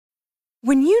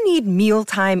When you need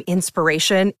mealtime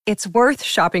inspiration, it's worth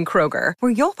shopping Kroger,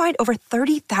 where you'll find over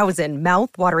 30,000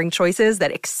 mouth-watering choices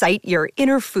that excite your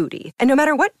inner foodie. And no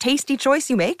matter what tasty choice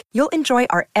you make, you'll enjoy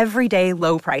our everyday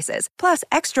low prices, plus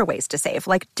extra ways to save,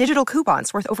 like digital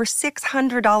coupons worth over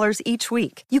 $600 each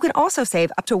week. You can also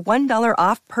save up to $1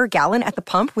 off per gallon at the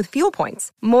pump with fuel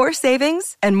points. More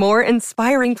savings and more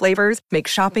inspiring flavors make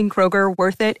shopping Kroger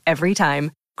worth it every time.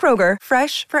 Kroger,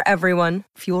 fresh for everyone.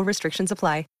 Fuel restrictions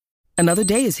apply. Another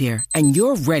day is here, and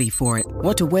you're ready for it.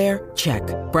 What to wear? Check.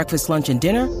 Breakfast, lunch, and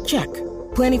dinner? Check.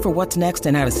 Planning for what's next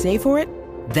and how to save for it?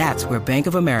 That's where Bank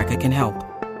of America can help.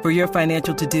 For your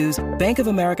financial to-dos, Bank of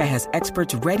America has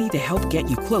experts ready to help get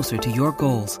you closer to your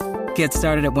goals. Get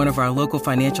started at one of our local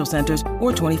financial centers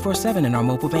or 24/7 in our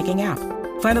mobile banking app.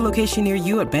 Find a location near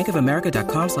you at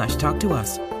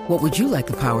bankofamerica.com/talktous. What would you like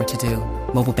the power to do?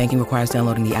 Mobile banking requires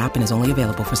downloading the app and is only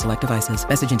available for select devices.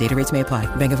 Message and data rates may apply.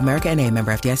 Bank of America N.A.,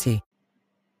 member FDIC.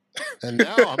 And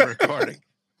now I'm recording.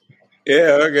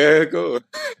 Yeah, okay, cool.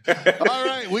 All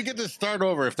right, we get to start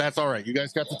over if that's all right. You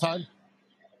guys got the time?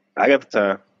 I got the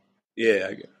time. Yeah,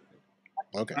 I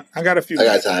got. Okay. I got a few. I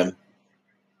got time.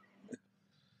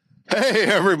 Hey,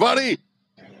 everybody.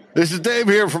 This is Dave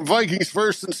here from Vikings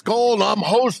First and Skull, and I'm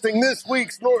hosting this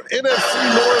week's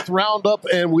NFC North Roundup,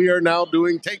 and we are now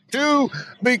doing take 2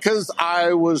 because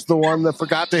I was the one that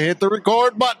forgot to hit the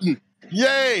record button.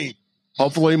 Yay!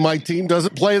 Hopefully my team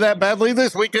doesn't play that badly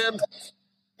this weekend,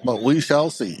 but we shall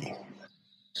see.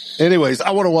 Anyways,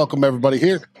 I want to welcome everybody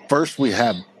here. First, we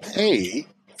have Pay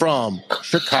from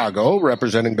Chicago,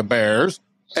 representing the Bears,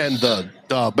 and the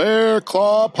Bear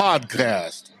Claw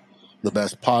Podcast, the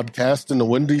best podcast in the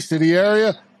Windy City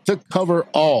area to cover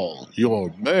all your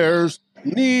Bears'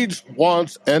 needs,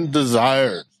 wants, and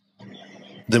desires.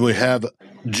 Then we have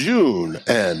June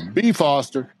and B.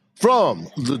 Foster from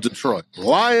the Detroit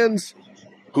Lions,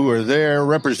 who are there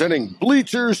representing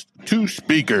Bleachers to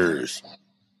Speakers,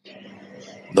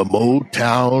 the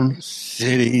Motown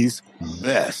City's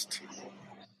best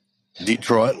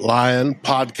Detroit Lion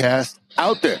podcast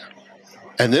out there.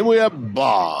 And then we have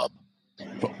Bob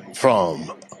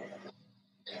from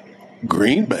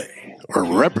Green Bay, or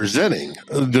representing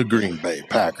the Green Bay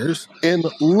Packers in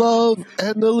Love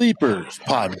and the Leapers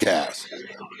podcast,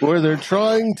 where they're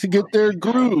trying to get their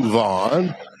groove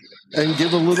on and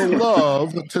give a little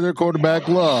love to their quarterback,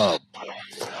 Love.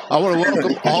 I want to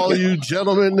welcome all you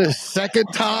gentlemen this second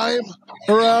time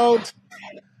around.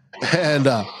 And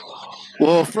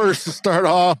we'll first start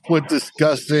off with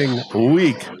discussing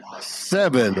Week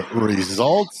 7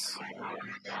 results.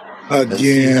 Again,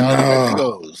 see how that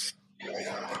goes.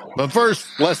 But first,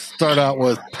 let's start out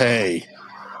with Pay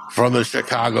from the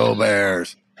Chicago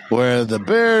Bears, where the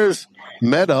Bears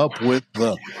met up with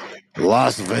the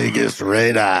Las Vegas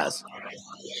Raiders.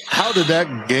 How did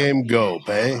that game go,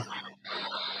 Pay?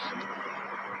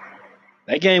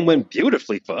 That game went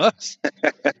beautifully for us.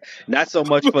 Not so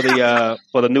much for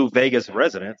the New Vegas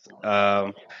residents.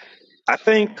 I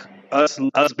think us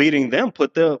beating them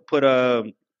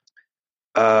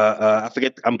I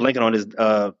forget. I'm blanking on his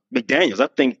McDaniels. I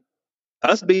think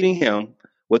us beating him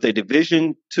with a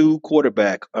Division II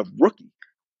quarterback, a rookie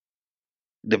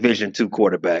Division II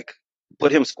quarterback,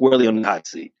 put him squarely on the hot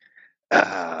seat.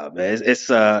 Man,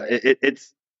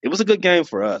 it was a good game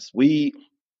for us. We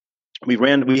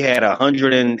had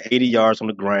 180 yards on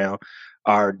the ground.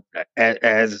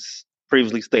 As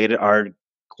previously stated, our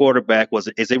quarterback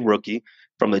is a rookie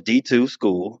from a D2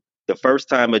 school. The first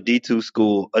time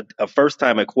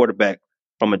a quarterback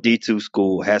from a D2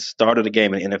 school has started a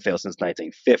game in the NFL since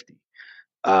 1950.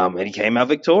 And he came out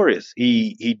victorious.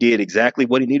 He did exactly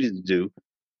what he needed to do.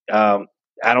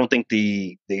 I don't think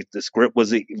the script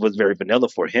was very vanilla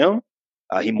for him.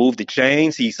 He moved the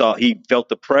chains. He felt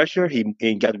the pressure. He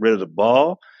got rid of the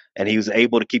ball, and he was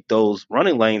able to keep those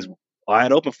running lanes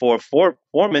wide open for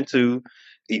Foreman to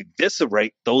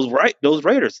eviscerate those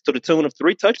Raiders to the tune of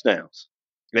 3 touchdowns.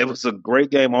 It was a great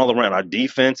game all around. Our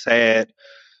defense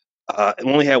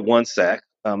only had 1 sack.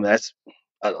 That's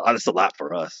a lot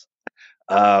for us.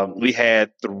 We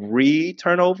had 3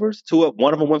 turnovers.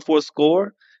 One of them went for a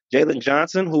score. Jalen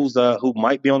Johnson, who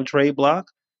might be on the trade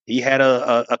block, he had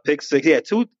a pick 6. He had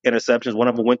 2 interceptions. One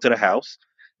of them went to the house.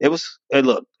 It's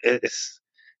a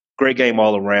great game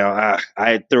all around.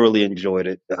 I thoroughly enjoyed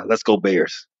it. Let's go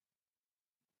Bears.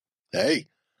 Hey,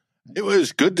 it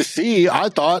was good to see. I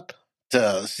thought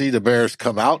to see the Bears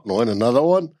come out and win another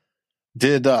one.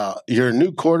 Did your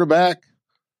new quarterback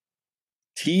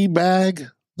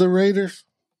teabag the Raiders?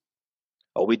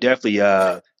 Oh, we definitely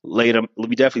laid him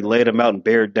out and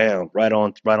bared down right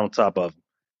on top of him.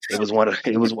 It was one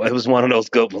of those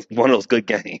good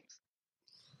games.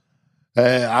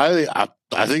 I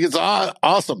think it's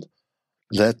awesome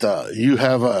that you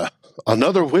have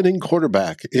another winning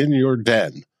quarterback in your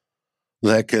den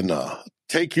that can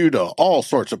take you to all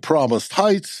sorts of promised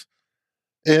heights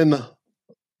in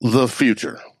the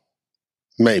future.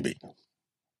 Maybe.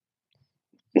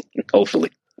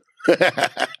 Hopefully.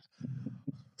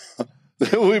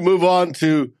 Then we move on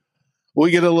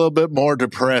we get a little bit more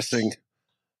depressing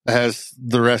as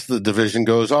the rest of the division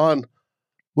goes on.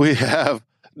 We have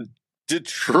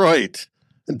Detroit.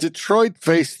 Detroit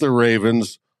faced the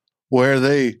Ravens, where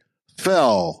they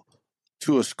fell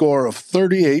to a score of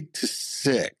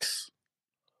 38-6.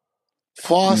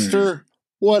 Foster,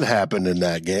 what happened in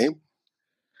that game?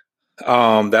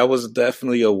 That was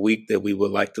definitely a week that we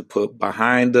would like to put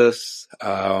behind us.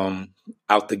 Out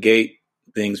the gate,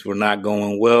 things were not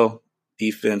going well.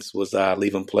 Defense was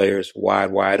leaving players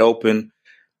wide open.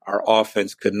 Our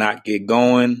offense could not get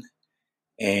going,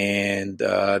 and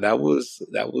that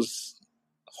was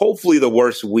hopefully the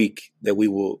worst week that we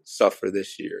will suffer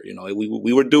this year. You know,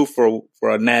 we were due for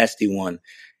a nasty one,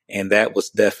 and that was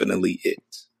definitely it.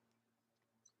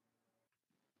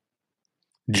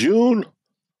 June,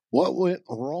 what went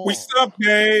wrong? We suck,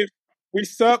 Dave. We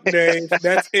suck, Dave.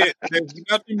 That's it. There's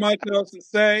nothing much else to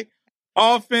say.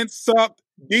 Offense sucked.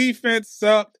 Defense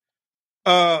sucked.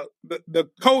 The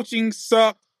coaching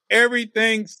sucked.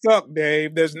 Everything sucked,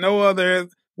 Dave. There's no other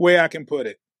way I can put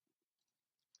it.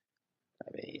 I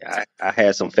mean, I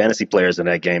had some fantasy players in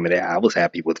that game, and I was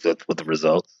happy with the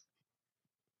results.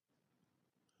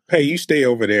 Hey, you stay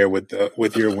over there with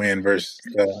your win versus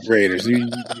the Raiders. You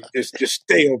just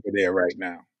stay over there right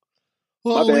now.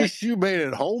 Well, at least you made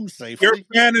it home safely.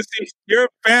 Your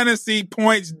fantasy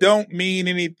points don't mean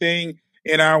anything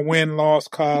in our win-loss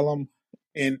column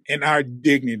in our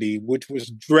dignity, which was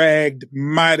dragged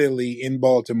mightily in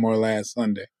Baltimore last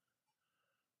Sunday.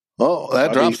 Oh,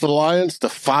 that drops the Lions to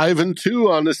 5-2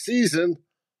 on the season.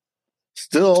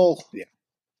 Still,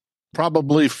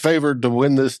 probably favored to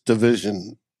win this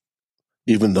division,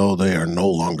 even though they are no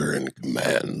longer in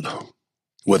command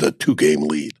with a 2-game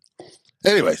lead.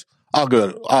 Anyways,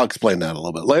 I'll explain that a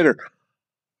little bit later.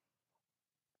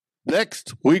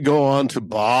 Next, we go on to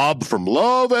Bob from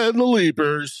Love and the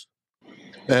Leapers,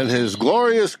 and his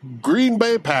glorious Green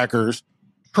Bay Packers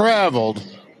traveled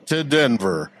to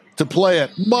Denver to play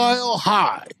at Mile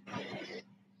High,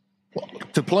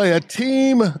 to play a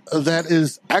team that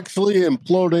is actually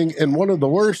imploding in one of the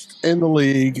worst in the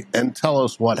league. And tell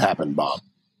us what happened, Bob.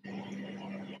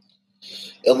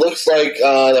 It looks like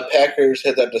the Packers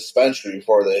hit that dispensary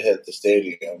before they hit the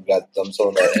stadium. Got them some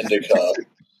of that indica.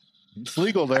 It's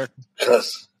legal there.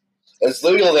 It's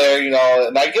legal there, you know,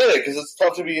 and I get it because it's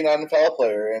tough to be an NFL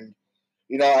player. And,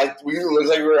 you know, we looked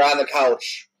like we were on the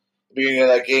couch at the beginning of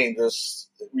that game.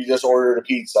 We just ordered a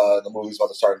pizza and the movie's about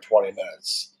to start in 20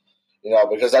 minutes. You know,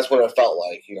 because that's what it felt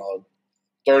like. You know,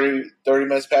 30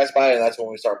 minutes passed by and that's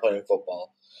when we start playing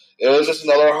football. It was just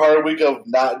another hard week of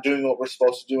not doing what we're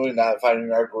supposed to do and not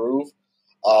finding our groove.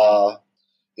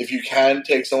 If you can,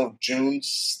 take some of June's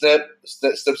snip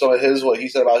some of what he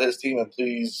said about his team, and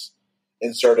please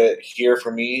insert it here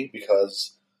for me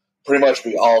because pretty much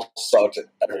we all sucked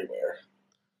everywhere.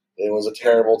 It was a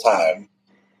terrible time.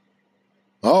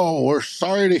 Oh, we're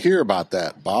sorry to hear about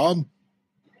that, Bob.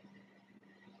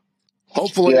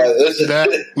 Hopefully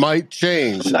that might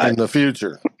change in the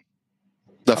future.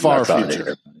 The far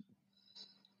future.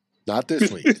 Not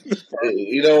this week.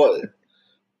 You know what?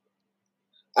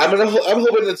 I'm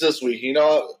hoping it's this week. You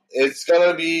know, it's a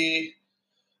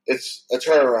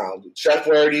turnaround. Chef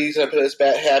Werdy's going to put his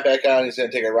hat back on. He's going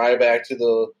to take a ride back to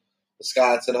the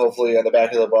Wisconsin, hopefully on the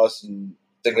back of the bus, and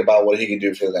think about what he can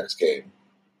do for the next game.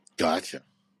 Gotcha.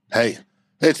 Hey,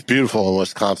 it's beautiful in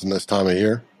Wisconsin this time of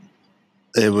year.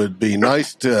 It would be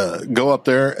nice to go up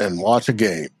there and watch a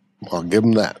game. I'll give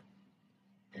them that.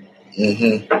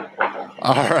 Mm-hmm.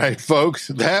 All right, folks.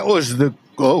 That was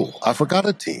I forgot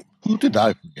a team. Who did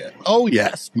I forget? Oh,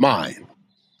 yes, mine.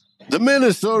 The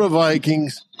Minnesota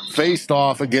Vikings faced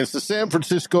off against the San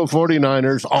Francisco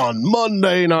 49ers on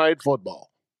Monday Night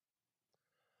Football.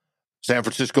 San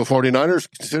Francisco 49ers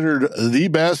considered the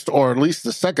best, or at least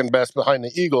the second best behind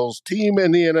the Eagles, team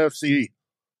in the NFC,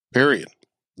 period.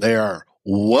 They are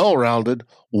well-rounded,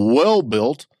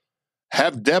 well-built,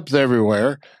 have depth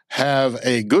everywhere, have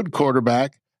a good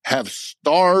quarterback, have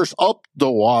stars up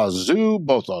the wazoo,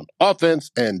 both on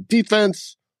offense and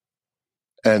defense.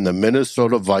 And the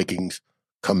Minnesota Vikings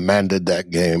commanded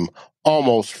that game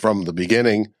almost from the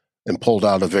beginning and pulled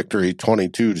out a victory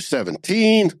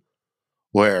 22-17,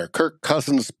 where Kirk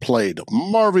Cousins played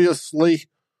marvelously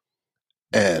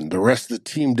And the rest of the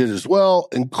team did as well,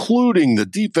 including the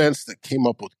defense that came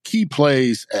up with key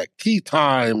plays at key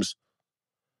times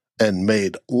and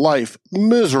made life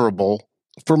miserable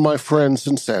for my friends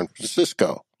in San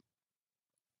Francisco.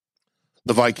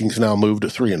 The Vikings now move to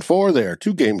 3-4. They are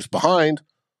 2 games behind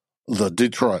the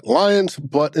Detroit Lions,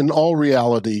 but in all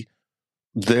reality,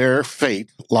 their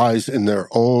fate lies in their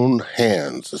own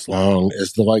hands as long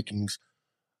as the Vikings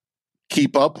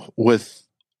keep up with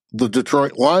the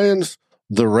Detroit Lions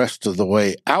the rest of the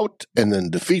way out and then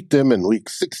defeat them in week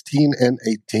 16 and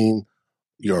 18.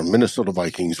 Your Minnesota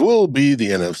Vikings will be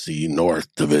the NFC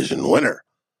North Division winner.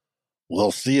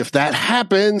 We'll see if that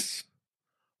happens.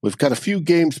 We've got a few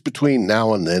games between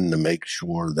now and then to make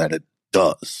sure that it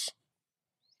does.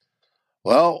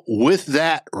 Well, with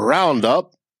that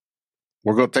roundup,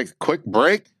 we're going to take a quick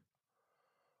break.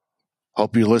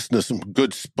 Hope you listen to some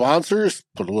good sponsors,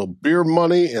 put a little beer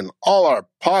money in all our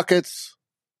pockets,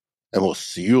 and we'll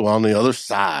see you on the other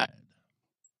side.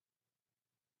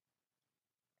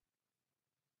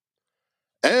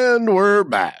 And we're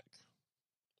back.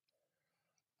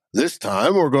 This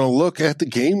time, we're going to look at the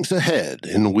games ahead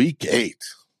in Week 8.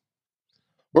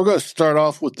 We're going to start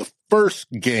off with the first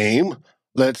game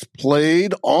that's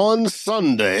played on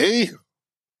Sunday,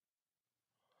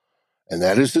 and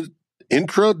that is an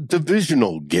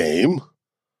intra-divisional game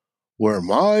where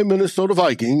my Minnesota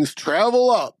Vikings travel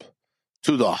up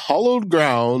to the hallowed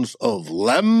grounds of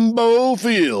Lambeau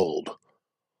Field,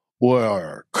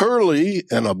 where Curly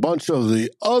and a bunch of the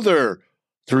other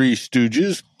Three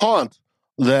Stooges haunt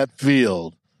that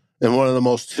field in one of the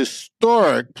most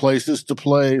historic places to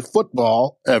play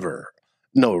football ever.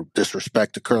 No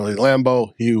disrespect to Curly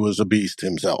Lambeau, he was a beast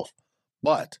himself.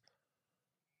 But,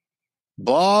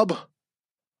 Bob,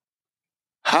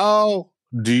 how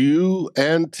do you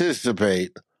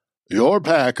anticipate your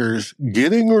Packers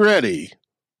getting ready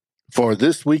for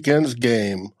this weekend's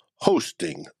game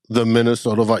hosting the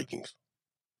Minnesota Vikings?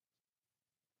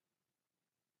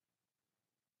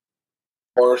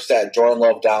 Or sat Jordan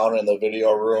Love down in the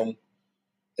video room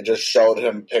and just showed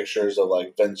him pictures of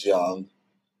like Vince Young,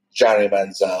 Johnny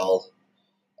Manziel,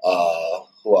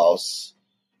 who else?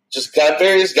 Just got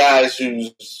various guys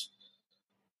whose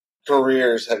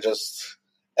careers had just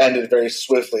ended very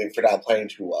swiftly for not playing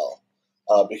too well.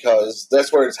 Because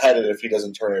that's where it's headed if he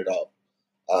doesn't turn it up.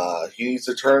 He needs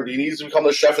to become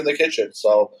the chef in the kitchen.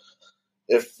 So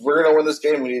if we're gonna win this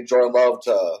game, we need Jordan Love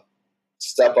to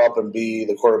step up and be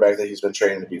the quarterback that he's been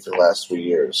training to be for the last 3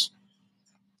 years.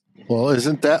 Well,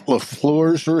 isn't that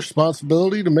LaFleur's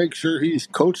responsibility to make sure he's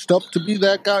coached up to be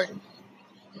that guy?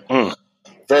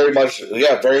 Very much,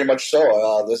 yeah, very much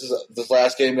so. This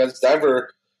last game against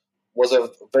Denver was a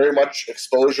very much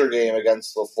exposure game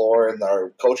against LaFleur and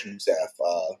our coaching staff.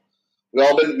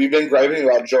 We've been griping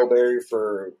about Joe Barry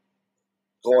for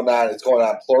going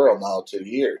on plural now 2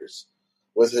 years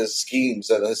with his schemes,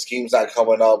 and his schemes not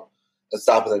coming up and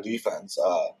stopping the defense.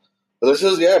 But this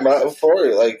is, Matt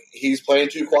LaFleur, like, he's playing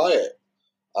too quiet.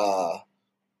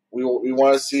 We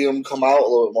want to see him come out a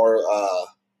little bit more.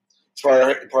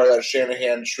 Part of that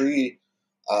Shanahan tree.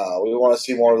 We want to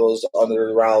see more of those under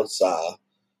the routes,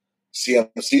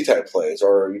 CMC type plays,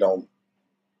 or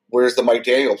where's the Mike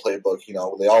Daniel playbook?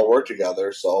 They all work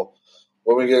together. So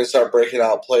when we going to start breaking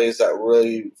out plays that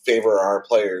really favor our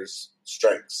players'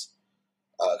 strengths?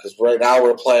 Because right now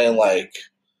we're playing like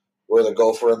we're the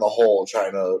gopher in the hole,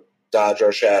 trying to dodge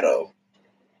our shadow.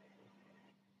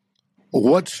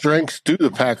 What strengths do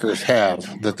the Packers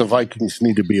have that the Vikings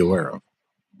need to be aware of?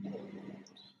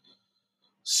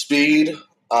 Speed.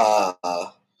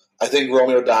 I think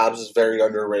Romeo Doubs is very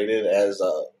underrated as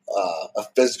a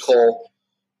physical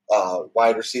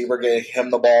wide receiver, getting him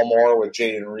the ball more with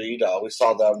Jaden Reed. We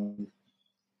saw them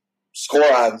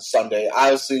score on Sunday.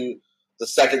 Obviously, the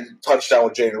second touchdown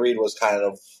with Jaden Reed was kind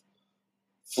of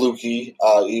fluky.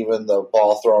 Even the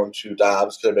ball thrown to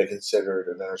Doubs could have been considered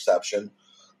an interception.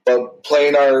 But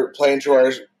playing to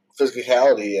our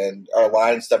physicality and our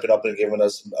line stepping up and giving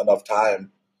us enough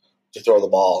time to throw the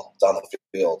ball down the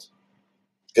field,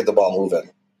 get the ball moving.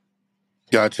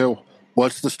 Gotcha.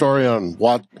 What's the story on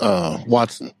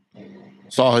Watson?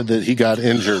 Saw that he got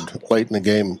injured late in the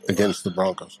game against the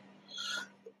Broncos.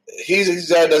 He's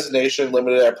got a designation,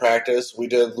 limited at practice. We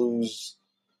did lose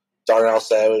Darnell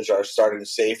Savage, our starting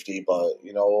safety, but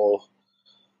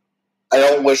I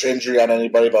don't wish injury on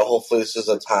anybody, but hopefully this is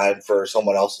a time for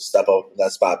someone else to step up in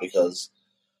that spot, because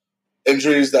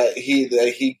injuries that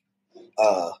he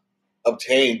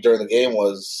obtained during the game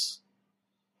was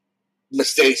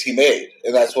mistakes he made.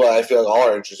 And that's what I feel like all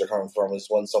our injuries are coming from, is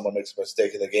when someone makes a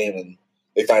mistake in the game and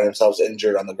they find themselves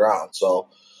injured on the ground. So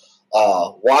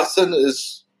Watson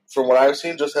is from what I've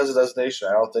seen, just has a designation.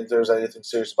 I don't think there's anything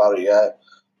serious about it yet.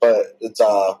 But it's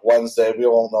Wednesday. We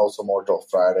won't know some more till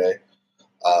Friday.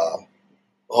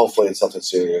 Hopefully, it's something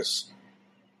serious.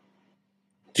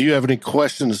 Do you have any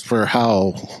questions for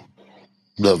how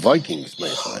the Vikings may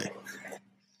play?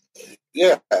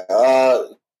 Yeah.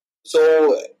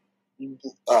 So,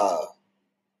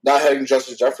 not having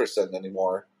Justin Jefferson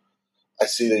anymore, I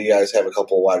see that you guys have a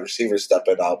couple of wide receivers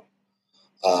stepping up.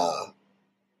 Are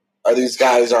these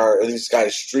guys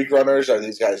streak runners? Are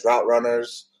these guys route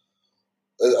runners?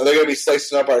 Are they going to be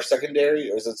slicing up our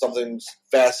secondary, or is it something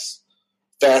fast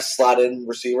slot in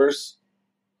receivers?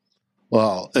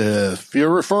 Well, if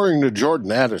you're referring to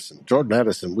Jordan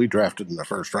Addison we drafted in the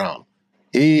first round.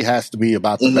 He has to be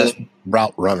about the best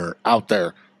route runner out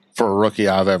there for a rookie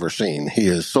I've ever seen. He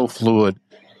is so fluid.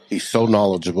 He's so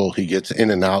knowledgeable. He gets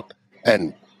in and out.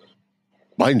 And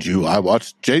mind you, I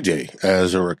watched JJ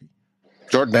as a rookie.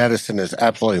 Jordan Addison is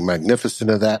absolutely magnificent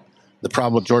at that. The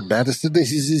problem with Jordan Addison is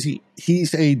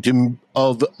he's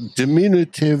of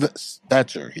diminutive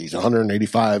stature. He's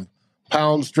 185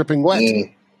 pounds, dripping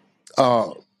wet.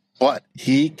 But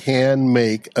he can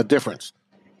make a difference.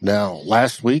 Now,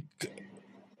 last week,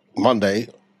 Monday,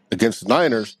 against the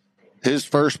Niners, his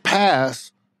first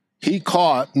pass, he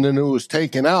caught, and then it was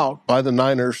taken out by the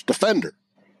Niners defender,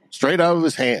 straight out of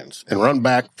his hands, and run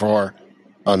back for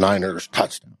a Niners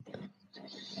touchdown.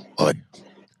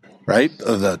 Right?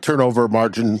 The turnover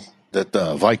margin that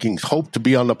the Vikings hoped to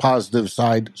be on the positive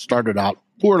side started out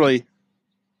poorly,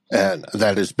 and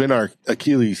that has been our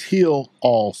Achilles heel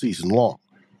all season long.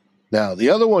 Now, the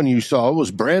other one you saw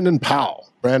was Brandon Powell.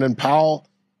 Brandon Powell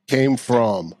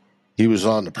he was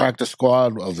on the practice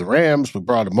squad of the Rams. We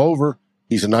brought him over.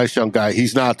 He's a nice young guy.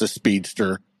 He's not the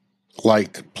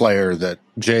speedster-like player that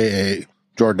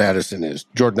Jordan Addison is.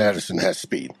 Jordan Addison has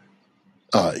speed.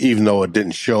 Even though it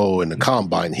didn't show in the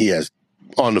combine, he has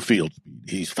on the field speed.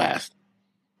 He's fast.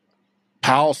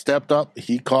 Powell stepped up.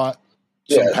 He caught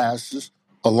some passes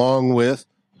along with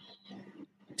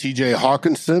TJ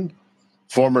Hawkinson,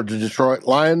 former Detroit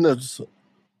Lions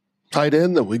tight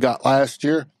end that we got last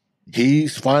year.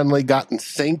 He's finally gotten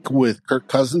sync with Kirk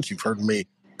Cousins. You've heard me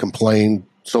complain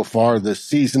so far this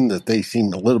season that they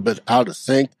seemed a little bit out of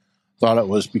sync. Thought it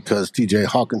was because TJ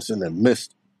Hawkinson had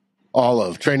missed all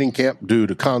of training camp due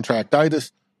to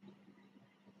contractitis.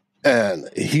 And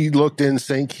he looked in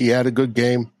sync. He had a good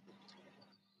game.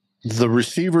 The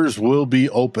receivers will be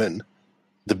open.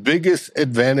 The biggest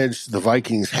advantage the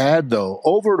Vikings had, though,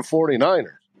 over the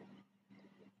 49ers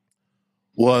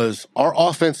was our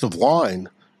offensive line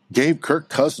gave Kirk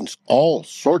Cousins all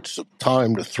sorts of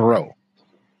time to throw.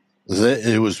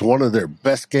 It was one of their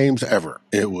best games ever.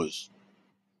 It was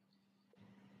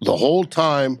the whole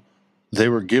time they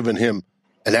were giving him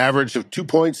an average of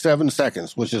 2.7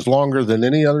 seconds, which is longer than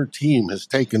any other team has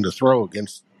taken to throw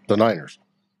against the Niners.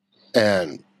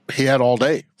 And he had all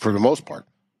day for the most part.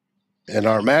 In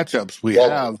our matchups, we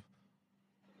have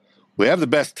the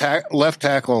best left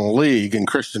tackle in the league in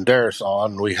Christian Darrisaw,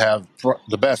 and we have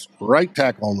the best right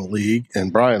tackle in the league in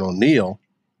Brian O'Neill.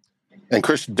 And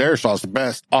Christian Darrisaw is the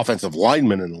best offensive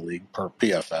lineman in the league per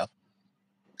PFF.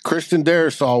 Christian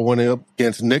Darrisaw went up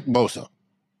against Nick Bosa.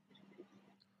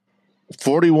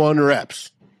 41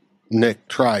 reps. Nick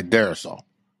tried Darrisaw.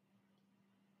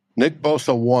 Nick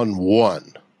Bosa won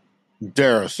one.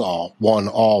 Darrisaw won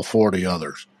all 40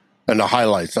 others. And the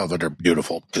highlights of it are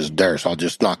beautiful because Darrisaw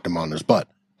just knocked him on his butt.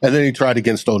 And then he tried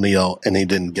against O'Neill, and he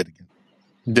didn't get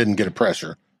a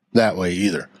pressure that way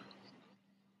either.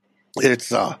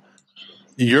 It's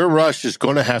your rush is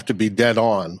going to have to be dead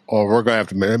on, or we're going to have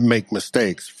to make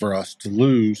mistakes for us to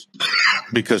lose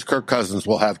because Kirk Cousins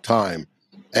will have time.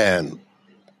 And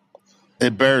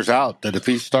it bears out that if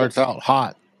he starts out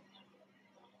hot,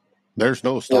 there's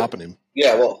no stopping him.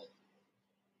 Yeah,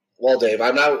 well, Dave,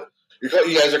 I'm not. You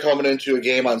guys are coming into a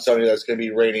game on Sunday that's going to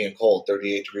be rainy and cold,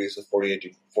 38 degrees to 40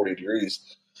 degrees.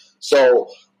 So,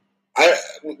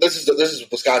 this is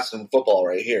Wisconsin football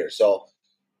right here. So,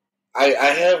 I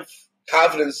have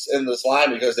confidence in this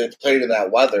line because they've played in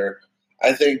that weather.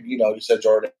 I think you said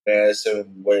Jordan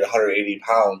Addison weighed 180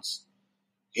 pounds.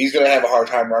 He's going to have a hard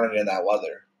time running in that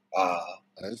weather.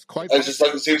 It's quite. It's just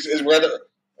like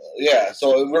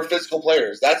so we're physical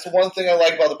players. That's the one thing I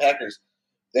like about the Packers.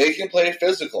 They can play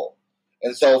physical.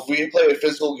 And so if we play a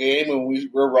physical game and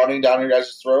we're running down your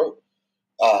guys' throat,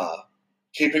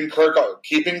 keeping Kirk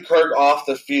off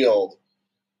the field,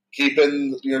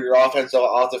 keeping your offense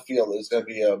off the field is going to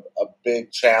be a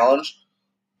big challenge.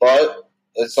 But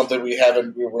it's something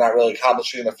we're not really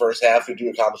accomplishing in the first half. We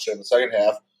do accomplish it in the second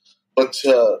half. But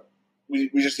we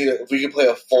just need if we can play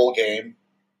a full game.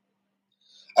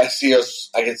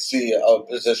 I could see a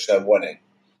position of winning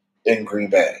in Green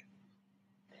Bay.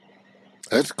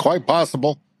 It's quite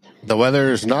possible. The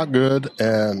weather is not good,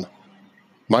 and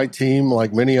my team,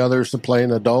 like many others that play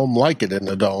in a dome, like it in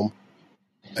the dome.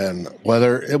 And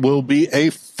whether it will be a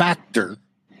factor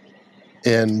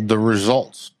in the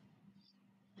results.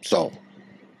 So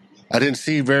I didn't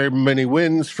see very many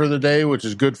wins for the day, which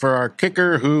is good for our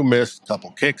kicker who missed a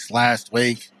couple kicks last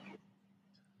week.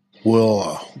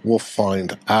 We'll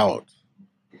find out.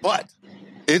 But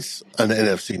it's an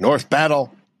NFC North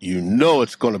battle. You know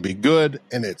it's going to be good,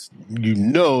 and it's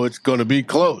going to be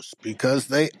close because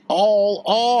they all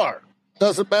are.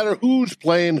 Doesn't matter who's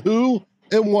playing who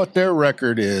and what their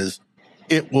record is.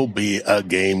 It will be a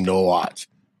game to watch.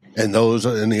 And those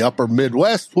in the upper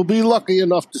Midwest will be lucky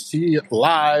enough to see it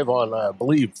live on, I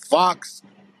believe, Fox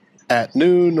at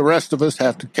noon. The rest of us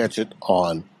have to catch it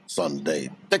on Sunday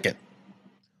Ticket.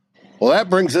 Well, that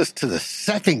brings us to the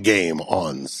second game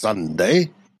on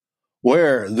Sunday,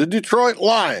 where the Detroit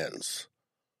Lions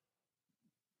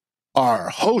are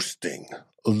hosting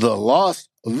the Las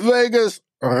Vegas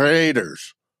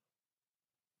Raiders.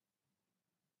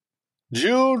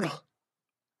 June?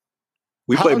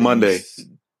 We play Monday.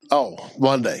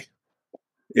 Monday.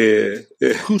 Yeah.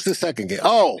 Who's the second game?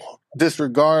 Oh,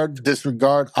 disregard.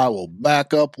 I will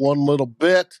back up one little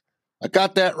bit. I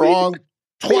got that wrong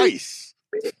twice.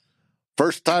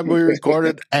 First time we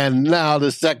recorded, and now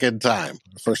the second time.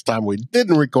 First time we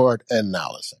didn't record, and now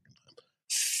the second time.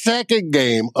 Second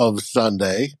game of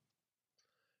Sunday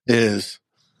is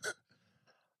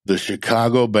the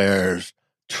Chicago Bears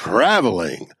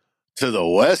traveling to the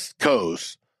West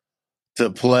Coast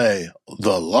to play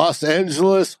the Los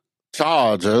Angeles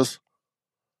Chargers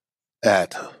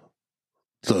at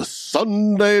the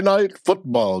Sunday night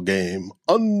football game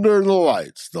under the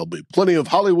lights. There'll be plenty of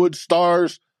Hollywood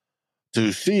stars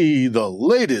to see the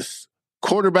latest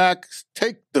quarterbacks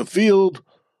take the field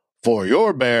for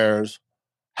your Bears.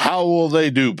 How will they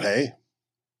do, Pay?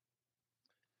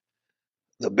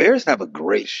 The Bears have a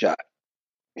great shot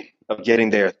of getting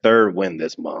their third win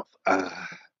this month. But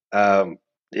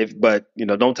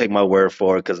don't take my word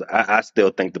for it because I still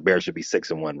think the Bears should be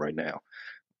 6-1 right now.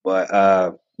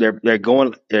 But they're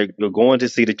going to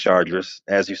see the Chargers,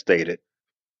 as you stated.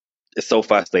 It's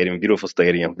SoFi Stadium, beautiful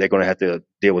stadium. They're going to have to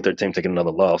deal with their team taking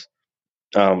another loss.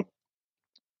 The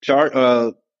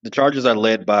Chargers are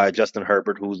led by Justin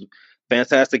Herbert, who's a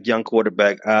fantastic young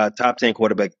quarterback, top 10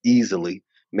 quarterback easily,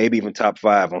 maybe even top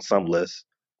 5 on some lists.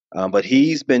 But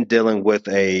he's been dealing with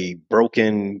a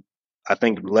broken, I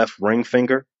think, left ring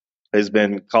finger. Has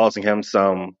been causing him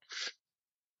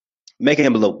making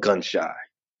him a little gun shy.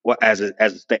 Well, as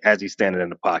he's standing in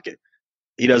the pocket,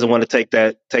 he doesn't want to take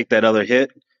that other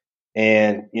hit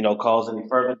and cause any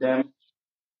further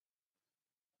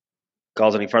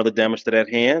damage to that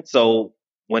hand. So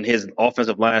when his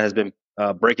offensive line has been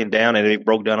breaking down, and they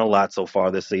broke down a lot so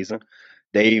far this season,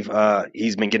 he's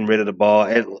been getting rid of the ball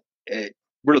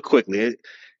really quickly.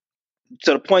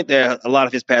 To the point that a lot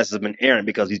of his passes have been errant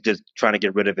because he's just trying to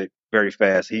get rid of it very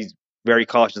fast. He's very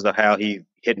cautious of how he's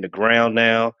hitting the ground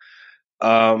now.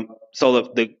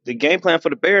 So the game plan for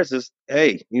the Bears is,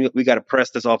 hey, we got to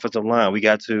press this offensive line. We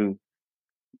got to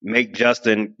make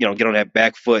Justin, get on that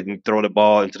back foot and throw the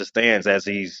ball into the stands as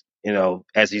he's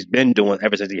been doing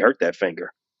ever since he hurt that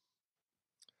finger.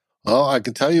 Well, I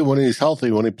can tell you when he's healthy,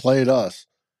 when he played us,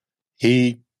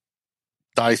 he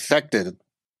dissected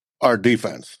our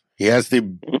defense. He has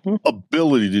the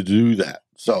ability to do that.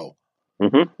 So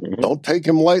don't take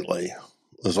him lightly,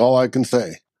 is all I can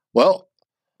say. Well,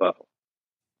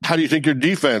 how do you think your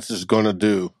defense is going to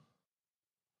do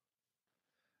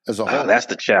as a whole? That's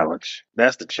the challenge.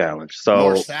 So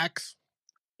more sacks?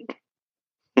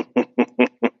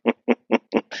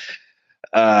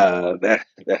 That's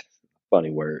a funny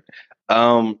word.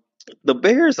 The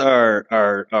Bears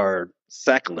are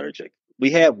sack allergic. We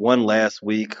had one last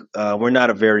week. We're not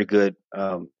a very good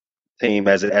team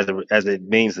as it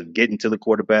means of getting to the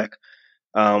quarterback.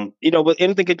 But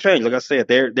anything can change. Like I said,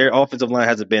 their offensive line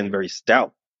hasn't been very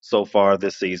stout so far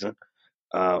this season.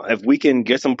 If we can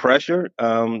get some pressure,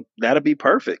 that'll be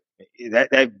perfect.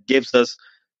 That gives us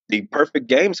the perfect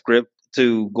game script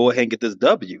to go ahead and get this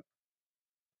W.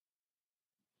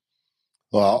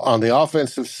 Well, on the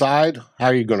offensive side, how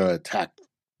are you going to attack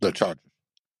the Chargers?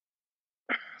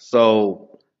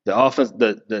 So the offense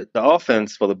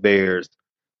for the Bears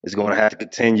is going to have to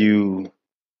continue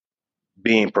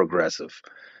being progressive.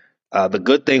 The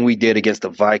good thing we did against the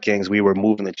Vikings, we were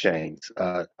moving the chains.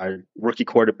 Our rookie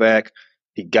quarterback,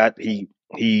 he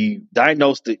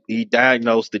diagnosed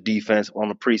the defense on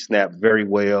the pre-snap very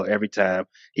well every time.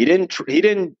 He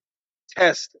didn't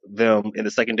test them in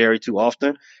the secondary too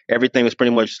often. Everything was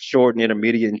pretty much short and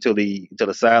intermediate until the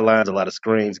sidelines. A lot of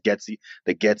screens, the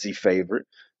Getsy favorite.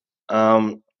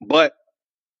 But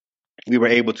we were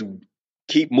able to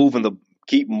keep moving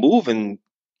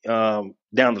down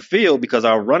the field because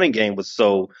our running game was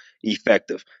so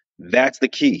effective. That's the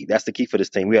key. That's the key for this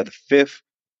team. We have the fifth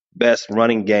best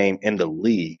running game in the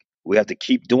league. We have to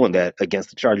keep doing that against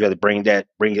the Chargers. We have to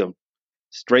bring them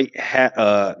straight hat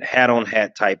on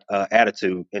hat type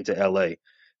attitude into LA.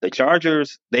 The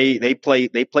Chargers, they play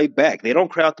back. They don't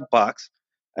crowd the box,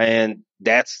 and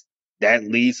that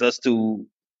leads us to,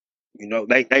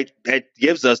 that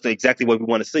gives us exactly what we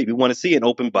want to see. We want to see an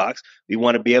open box. We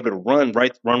want to be able to run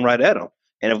right at them.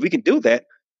 And if we can do that,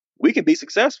 we can be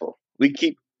successful. We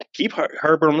keep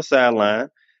Herbert on the sideline,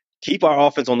 keep our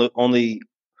offense on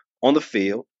the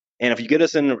field. And if you get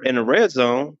us in the red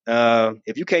zone,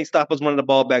 if you can't stop us running the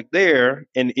ball back there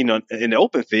in the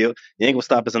open field, you ain't gonna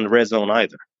stop us in the red zone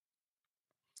either.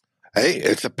 Hey,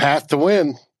 it's a path to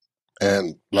win,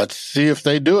 and let's see if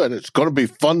they do it. It's going to be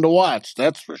fun to watch,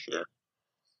 that's for sure.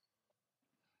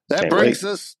 That brings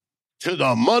us to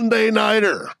the Monday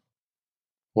Nighter,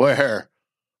 where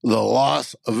the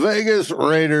Las Vegas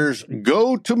Raiders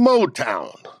go to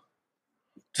Motown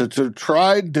to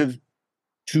try to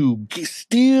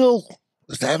steal,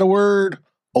 is that a word?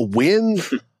 A win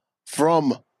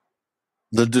from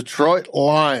the Detroit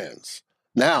Lions.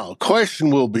 Now, question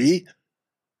will be,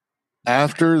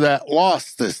 after that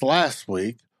loss this last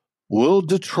week, will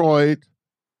Detroit,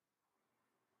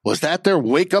 was that their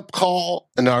wake-up call?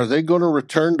 And are they going to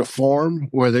return to form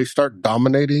where they start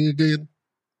dominating again?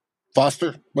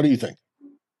 Foster, what do you think?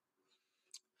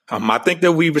 I think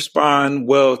that we respond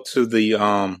well to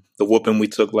the whooping we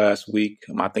took last week.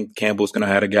 I think Campbell's going to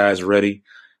have the guys ready.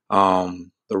 The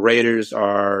Raiders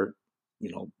are,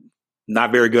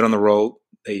 not very good on the road.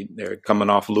 They're coming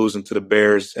off losing to the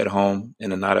Bears at home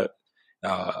and not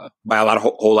by a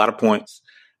whole lot of points.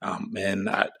 And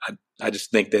I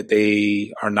just think that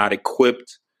they are not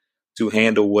equipped to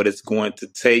handle what it's going to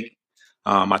take.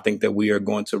 I think that we are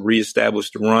going to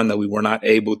reestablish the run that we were not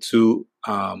able to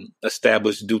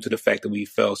establish due to the fact that we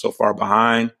fell so far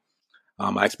behind.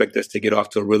 I expect us to get off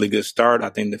to a really good start. I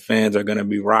think the fans are going to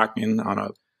be rocking on a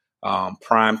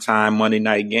primetime Monday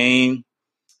night game.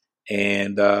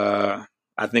 And I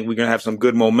think we're going to have some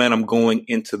good momentum going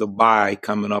into the bye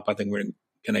coming up. I think we're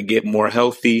going to get more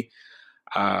healthy.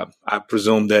 I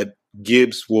presume that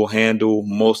Gibbs will handle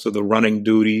most of the running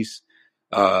duties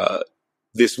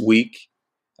this week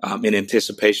in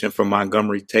anticipation for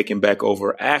Montgomery taking back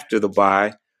over after the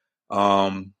bye.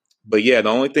 But yeah, the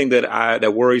only thing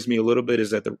that worries me a little bit is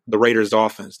that the Raiders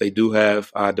offense, they do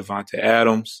have Devontae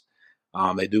Adams.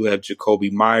 They do have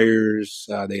Jacoby Myers.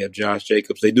 They have Josh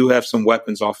Jacobs. They do have some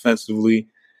weapons offensively.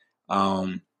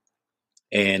 And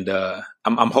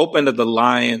I'm hoping that the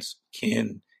Lions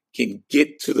can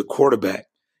get to the quarterback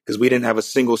because we didn't have a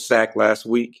single sack last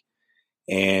week.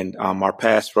 And our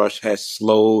pass rush has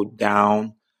slowed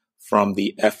down from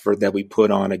the effort that we put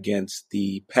on against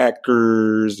the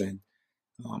Packers. And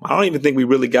I don't even think we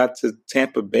really got to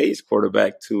Tampa Bay's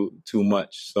quarterback too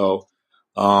much. So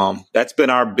that's been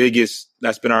our biggest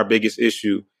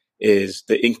issue, is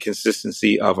the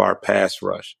inconsistency of our pass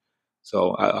rush.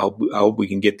 So I hope we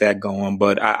can get that going.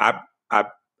 But I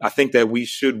think that we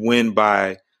should win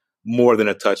by more than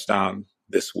a touchdown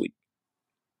this week.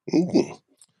 Mm-hmm.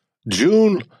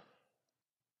 June,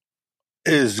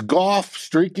 is Goff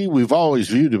streaky? We've always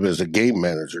viewed him as a game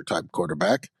manager type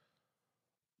quarterback.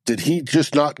 Did he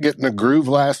just not get in a groove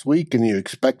last week, and you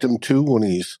expect him to when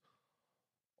he's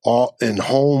all in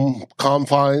home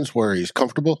confines where he's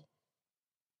comfortable?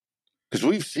 Because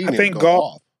we've seen him go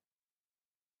off.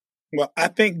 Well, I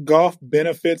think Goff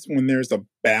benefits when there's a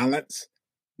balance,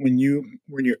 when you're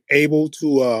able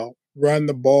to run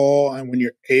the ball, and when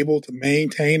you're able to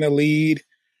maintain a lead,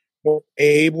 or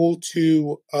able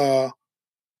to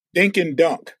dink and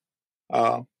dunk.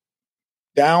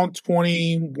 Down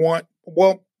 21.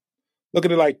 Well, look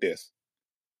at it like this: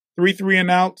 3 and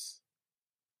outs,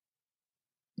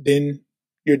 then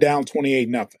you're down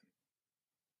 28-0.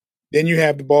 Then you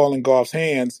have the ball in Goff's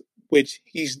hands, which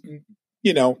he's,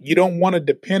 you don't want to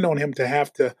depend on him to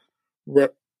have to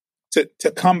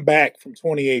come back from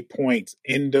 28 points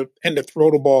and to throw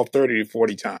the ball 30 to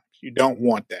 40 times. You don't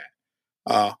want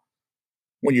that.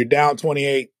 When you're down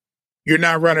 28, you're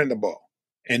not running the ball.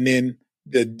 And then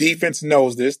the defense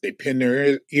knows this. They pin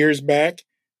their ears back,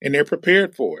 and they're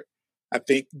prepared for it. I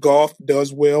think Goff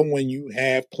does well when you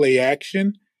have play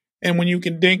action and when you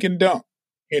can dink and dunk.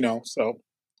 So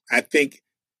I think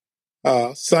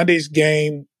Sunday's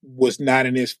game was not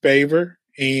in his favor,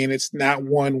 and it's not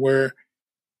one where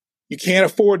you can't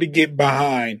afford to get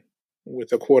behind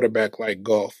with a quarterback like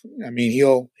Goff. I mean,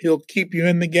 he'll keep you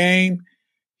in the game.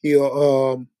 He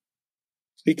can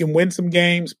win some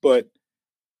games, but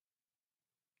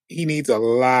he needs a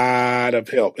lot of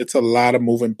help. It's a lot of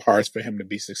moving parts for him to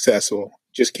be successful.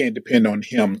 Just can't depend on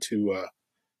him to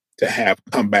have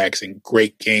comebacks in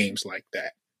great games like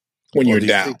that when you're do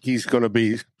you down. think he's going to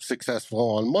be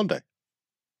successful on Monday?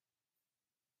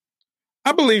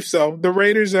 I believe so. The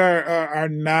Raiders are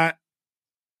not,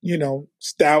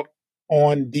 stout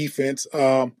on defense.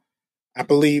 I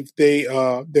believe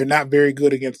they're not very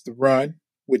good against the run,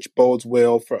 which bodes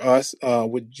well for us.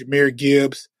 With Jahmyr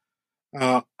Gibbs,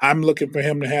 I'm looking for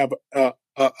him to have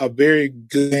a very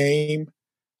good game.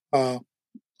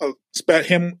 Expect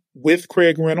him with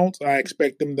Craig Reynolds. I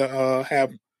expect them to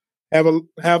have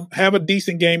a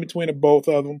decent game between the both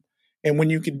of them. And when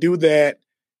you can do that,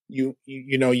 you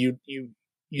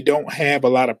don't have a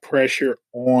lot of pressure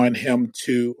on him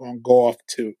on Goff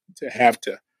to have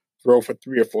to throw for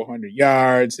 300 or 400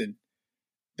 yards. And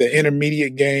the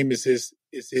intermediate game is his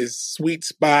sweet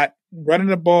spot, running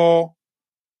the ball,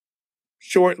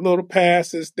 short little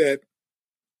passes that,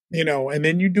 and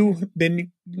then you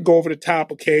go over the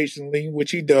top occasionally,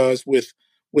 which he does with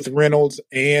Reynolds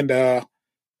and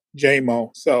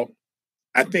JMO. So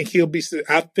I think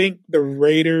I think the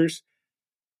Raiders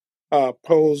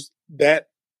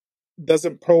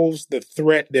doesn't pose the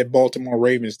threat that Baltimore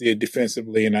Ravens did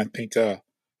defensively, and I think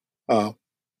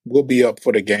we'll be up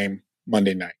for the game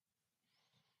Monday night.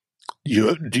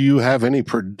 Do you have any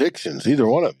predictions, either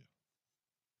one of you?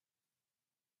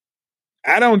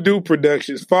 I don't do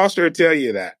predictions. Foster will tell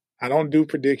you that. I don't do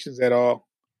predictions at all.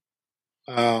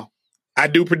 I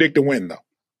do predict a win, though.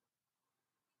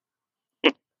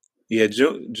 Yeah,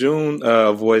 June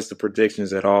avoids the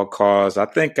predictions at all costs. I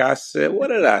think I said, what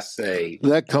did I say?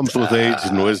 That comes with age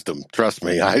and wisdom. Trust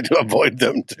me, I avoid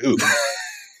them too.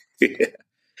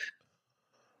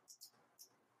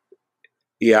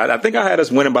 Yeah, I think I had us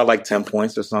winning by like 10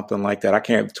 points or something like that. I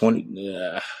can't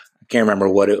remember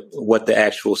what the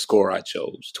actual score I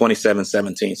chose.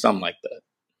 27-17, something like that.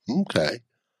 Okay.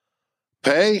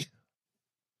 Pay?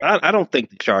 I don't think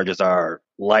the Chargers are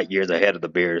light years ahead of the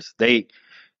Bears. They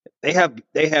have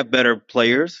better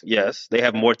players, yes. They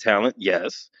have more talent,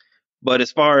 yes. But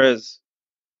as far as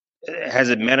has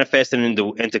it manifested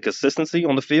into consistency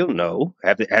on the field? No.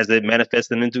 Has it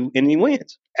manifested into any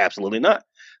wins? Absolutely not.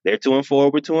 They're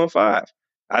 2-4. We're 2-5.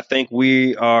 I think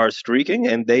we are streaking,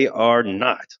 and they are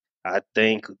not. I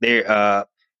think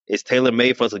it's tailor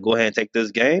made for us to go ahead and take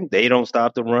this game. They don't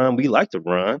stop the run. We like to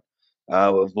run.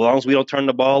 As long as we don't turn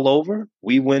the ball over,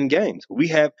 we win games. We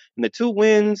have in the 2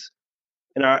 wins.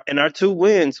 In our 2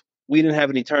 wins, we didn't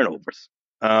have any turnovers.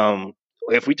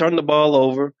 If we turn the ball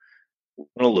over, we're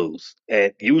going to lose.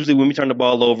 And usually when we turn the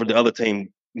ball over, the other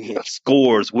team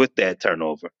scores with that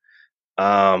turnover.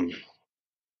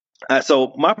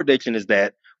 So my prediction is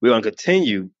that we're going to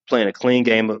continue playing a clean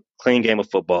game of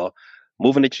football,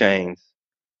 moving the chains,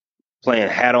 playing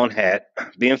hat on hat,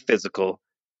 being physical,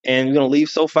 and we're going to leave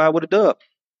SoFi with a dub.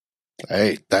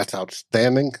 Hey, that's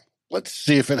outstanding. Let's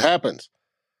see if it happens.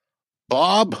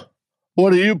 Bob,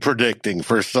 what are you predicting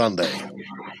for Sunday?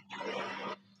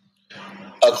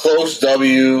 A close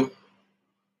W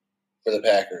for the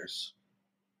Packers.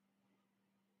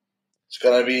 It's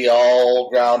going to be all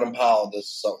ground and pound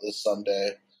this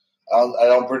Sunday. I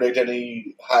don't predict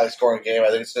any high scoring game. I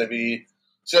think it's going to be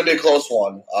a close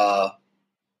one.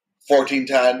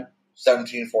 14-10,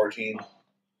 17-14.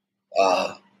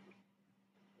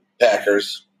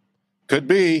 Packers. Could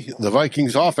be. The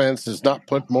Vikings offense has not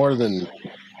put more than,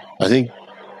 I think,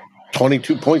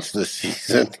 22 points this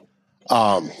season.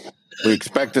 We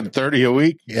expected 30 a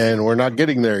week, and we're not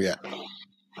getting there yet.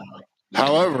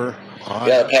 However,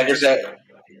 the Packers.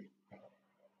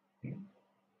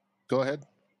 Go ahead.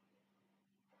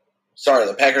 Sorry,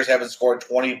 the Packers haven't scored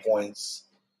 20 points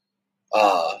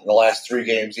in the last 3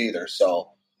 games either.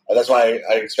 So that's why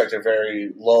I expect a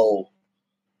very low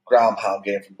ground pound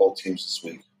game from both teams this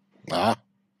week.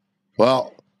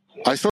 Well, I